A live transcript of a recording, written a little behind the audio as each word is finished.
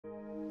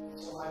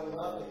So, my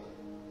beloved,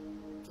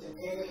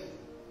 today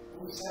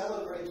we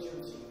celebrate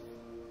Juneteenth.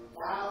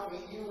 Now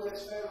in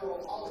U.S.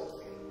 federal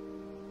holiday,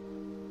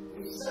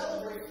 we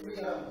celebrate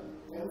freedom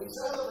and we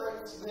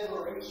celebrate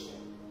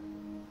liberation.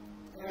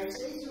 And I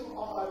say to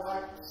all my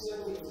black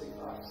siblings in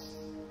Christ,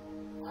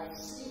 I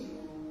see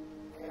you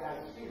and I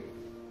hear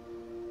you.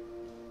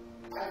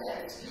 I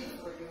can't speak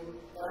for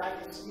you, but I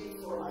can speak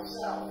for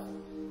myself.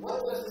 What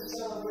does this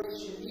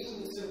celebration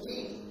mean to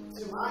me,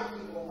 to my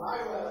people,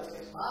 my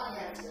relatives, my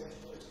ancestors,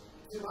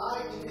 to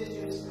my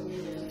indigenous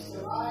communities,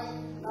 to my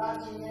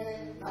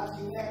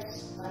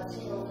Latinx,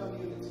 Latino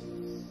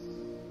communities?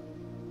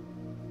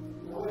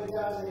 What it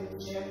does, it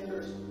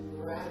engenders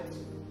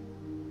gratitude,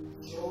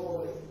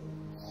 joy,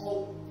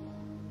 hope.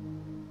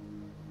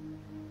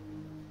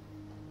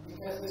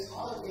 Because this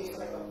holiday is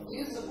like a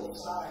visible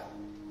sign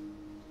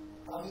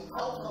of the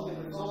outcome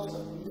and results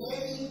of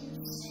many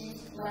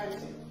seeds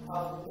planted,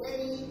 of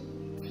many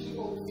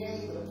people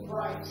paying the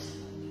price,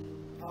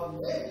 of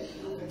many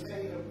who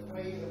continue to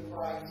pay the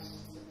price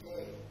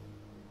today.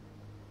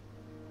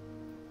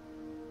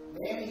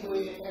 Many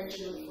waited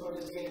patiently for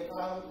this day to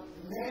come.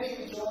 Many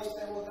rejoiced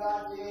at what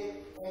God did,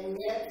 and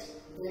yet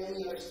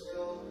many are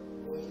still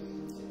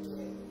waiting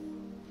today.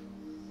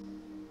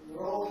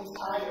 Growing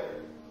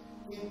tired,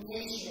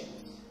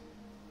 impatient,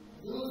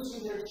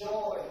 losing their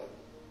joy.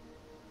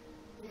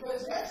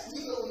 Because that's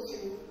legally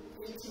in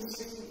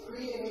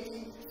 1863 and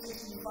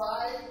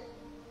 1865,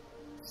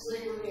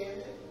 slavery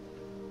ended.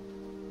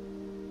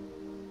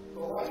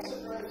 But white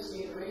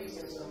supremacy and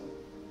racism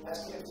has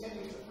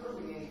continued to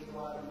permeate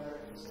throughout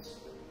American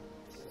history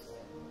since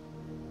then.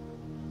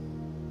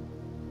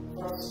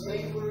 From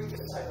slavery to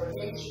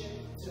segregation,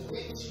 to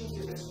lynching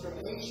to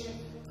discrimination,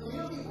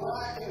 clearly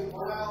black and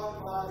brown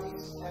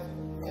bodies have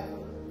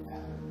never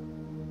mattered.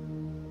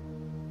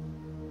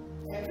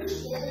 And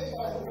Christianity,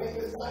 by the way,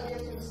 does not get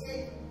to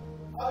escape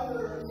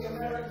under the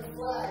American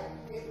flag.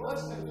 It was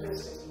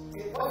complicit,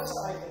 it was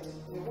silent,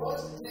 it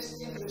was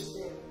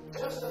disinterested,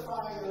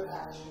 justifying their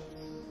actions.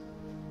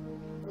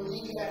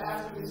 Believing that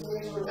African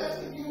slaves were less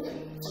than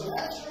human, so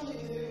naturally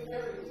they didn't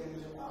carry the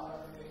image of God on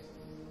their faces.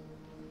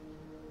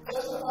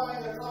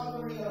 Justifying the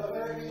conquering of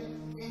American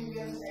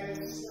Indians and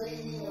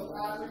enslaving of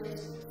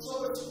Africans,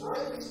 so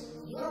expressing these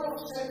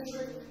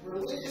Eurocentric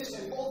religious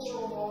and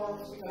cultural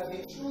norms because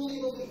they truly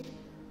believed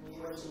they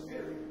were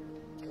superior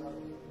to other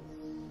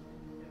humans.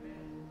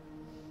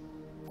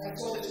 And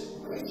so this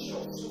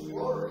racial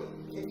superiority,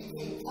 it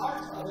became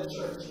part of the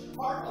church,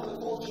 part of the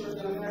culture of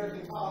the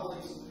American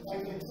colonies, and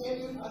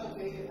continued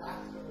unabated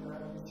after the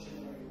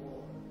Revolutionary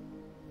War.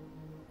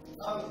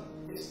 Becoming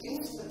this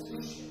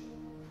institution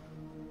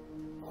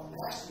of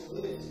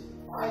masculinity,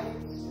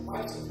 violence, and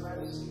white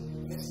supremacy,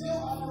 and still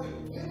offering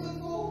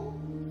biblical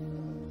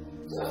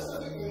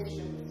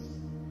justifications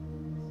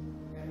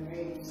and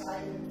remaining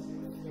silent in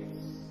the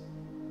face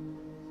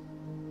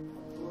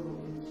of brutal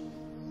injustice.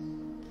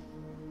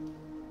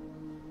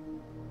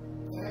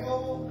 I know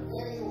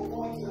many will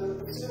point to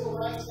the civil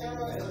rights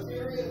era as a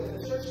period when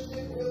the church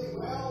did really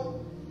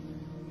well.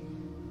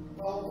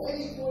 Well,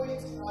 many point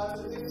to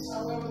this,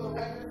 however, the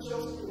record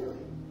shows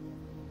clearly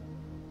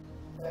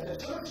that the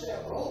church that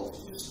rose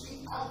to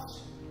speak out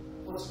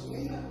was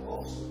made up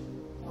also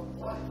of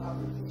black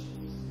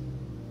congregations.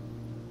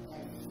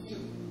 And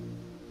few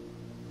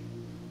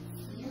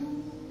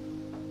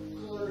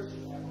clergy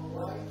that were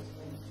right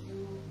and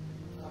few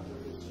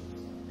congregations.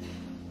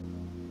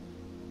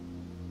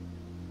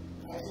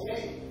 And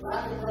today,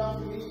 black and brown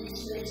communities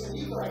face a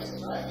new crisis,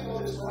 right? You know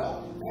this well.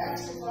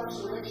 Mass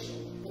incarceration.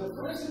 The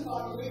prison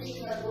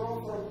population has grown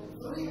from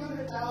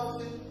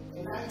 300,000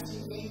 in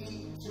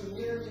 1980 to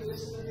nearly,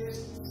 listen to this,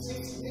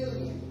 6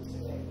 million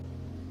today.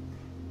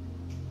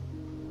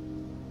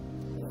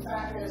 The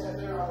fact is that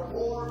there are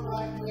more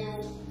black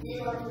males in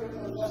our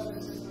criminal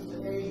justice system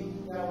today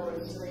than were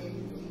enslaved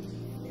in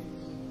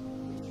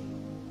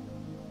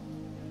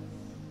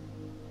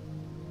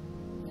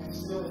 1850. And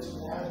still, this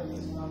reality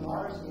is not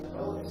largely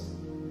noticed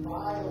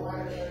by the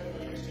wider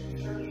Christian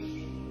church.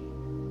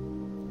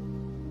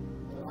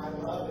 But my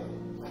beloved,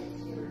 my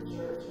dear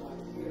church, my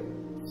dear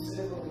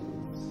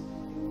siblings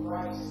in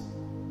Christ,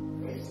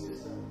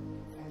 racism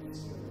and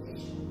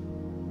discrimination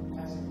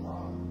hasn't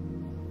gone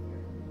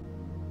here.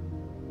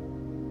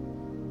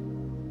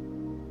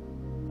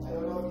 I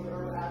don't know if you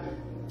heard what happened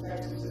in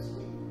Texas this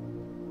week.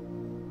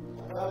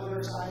 The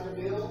governor signed a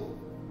bill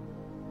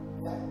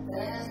that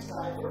bans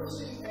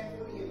diversity,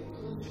 equity, and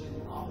inclusion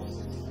in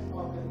offices and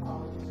public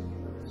colleges and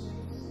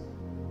universities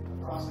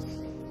across the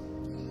state.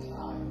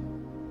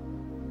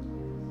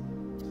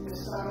 This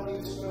is not only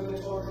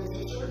discriminatory in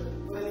nature,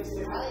 but it's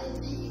denying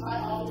DEI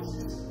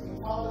offices in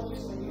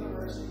colleges and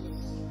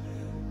universities.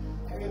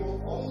 And it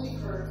will only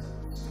hurt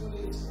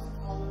students of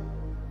color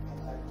and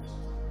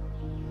diversity.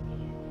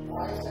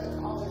 Why is that a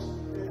college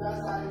that does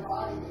not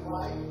embody me?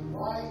 Why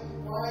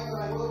do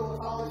I go to a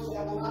college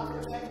that will not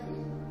protect me?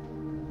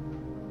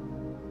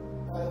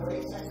 By the way,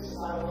 Texas is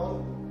not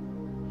alone.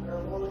 There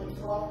are more than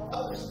 12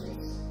 other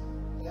states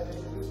that have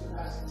introduced the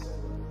massive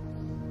civil.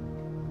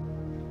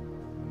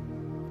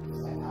 Is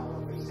that how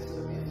racism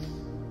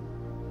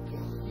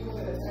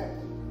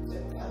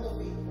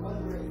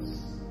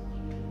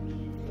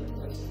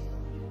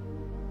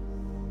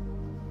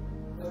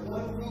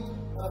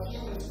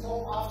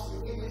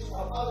image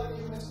of other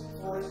humans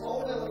for its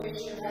own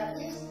elevation.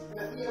 That is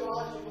the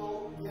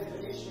theological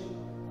definition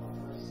of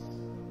mercy.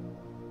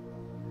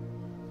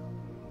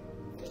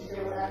 Did you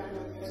hear what happened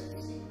with the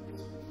SBC?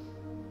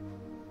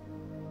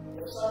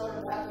 The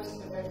Southern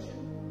Baptist Convention,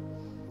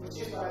 which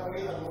is, by the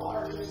way, the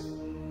largest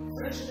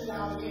Christian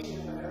denomination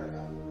in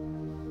America,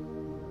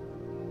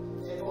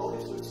 they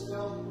voted to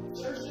expel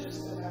churches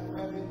that have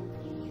women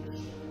in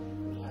leadership.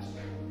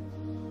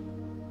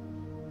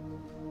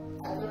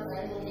 At their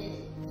annual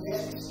meeting, the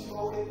SBC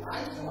voted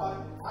 9-1,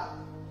 not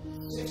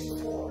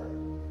 6-4,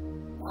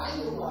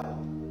 9-1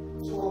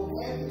 to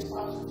amend its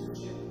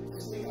constitution to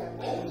state that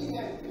only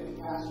men can be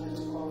pastors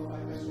as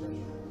qualified by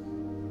Scripture.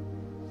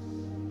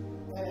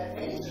 And that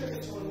any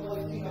churches with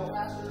only female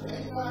pastors of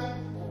any kind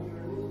will be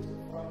removed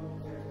from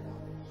their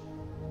denomination.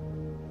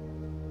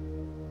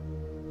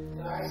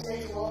 And I say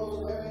to all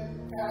those women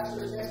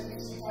pastors,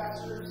 SBC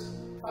pastors,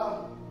 come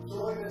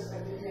join us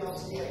at the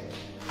ELCA.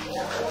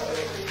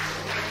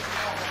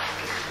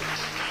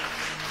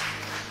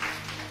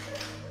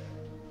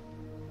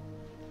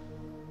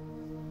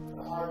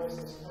 The harvest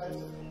is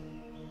plentiful.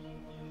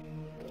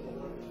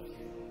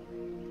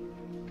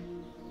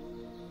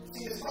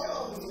 See, despite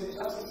all these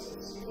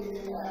injustices, you think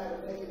you have a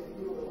negative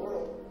view of the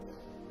world.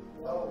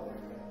 No, my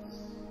friends.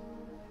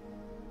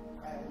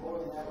 I am more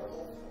than ever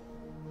hopeful.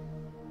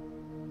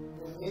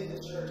 Within the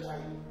church, I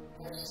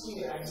see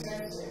it, I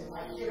sense it, I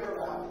hear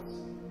about it.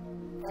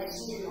 I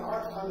see it in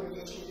our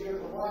congregation here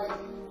in Hawaii.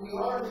 We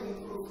are living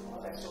proof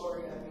of that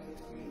story that we need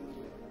to do.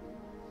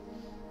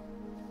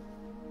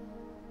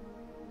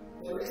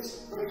 There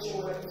is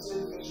racial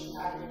reconciliation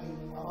happening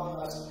among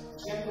us,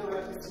 gender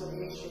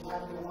reconciliation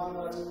happening among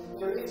us.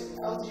 There is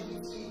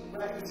LGBT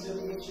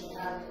reconciliation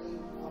happening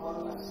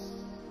among us.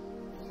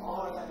 We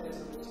honor that as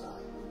a good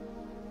sign.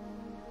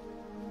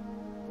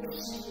 We're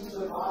seeking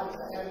to embody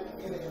the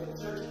heavenly image of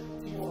the church,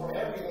 people from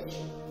every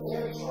nation,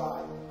 every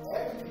tribe,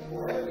 every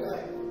people, every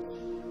language.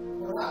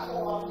 We're not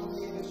co-opting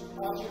the image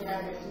of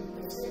humanity.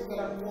 Instead, we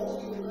are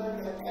boldly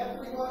declaring that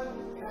everyone,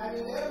 and I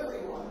mean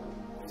everyone,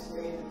 is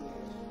made in the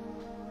image.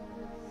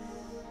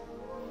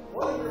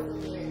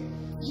 Wonderfully made,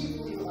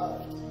 deeply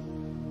loved,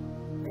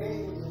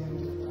 made in the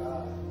image of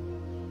God.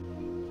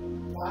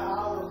 Not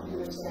our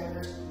human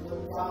standards, but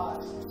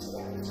God's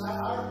standards. Not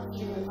our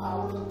human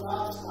power, but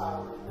God's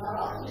power. Not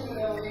our human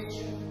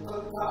elevation,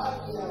 but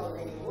God's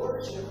elevation.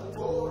 Worship,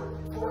 adore,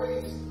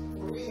 praise,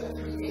 for being the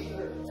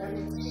Creator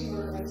and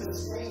Redeemer and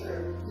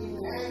Sustainer.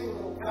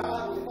 Emmanuel,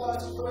 God with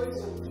us, Prince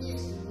of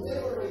Peace,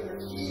 Liberator,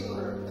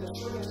 Healer, the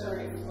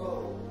Trinitary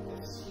flow that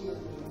is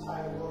healing the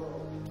entire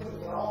world.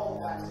 Putting it all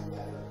back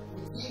together,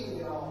 redeeming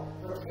it all,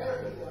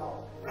 repairing it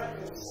all,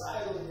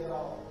 reconciling it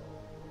all.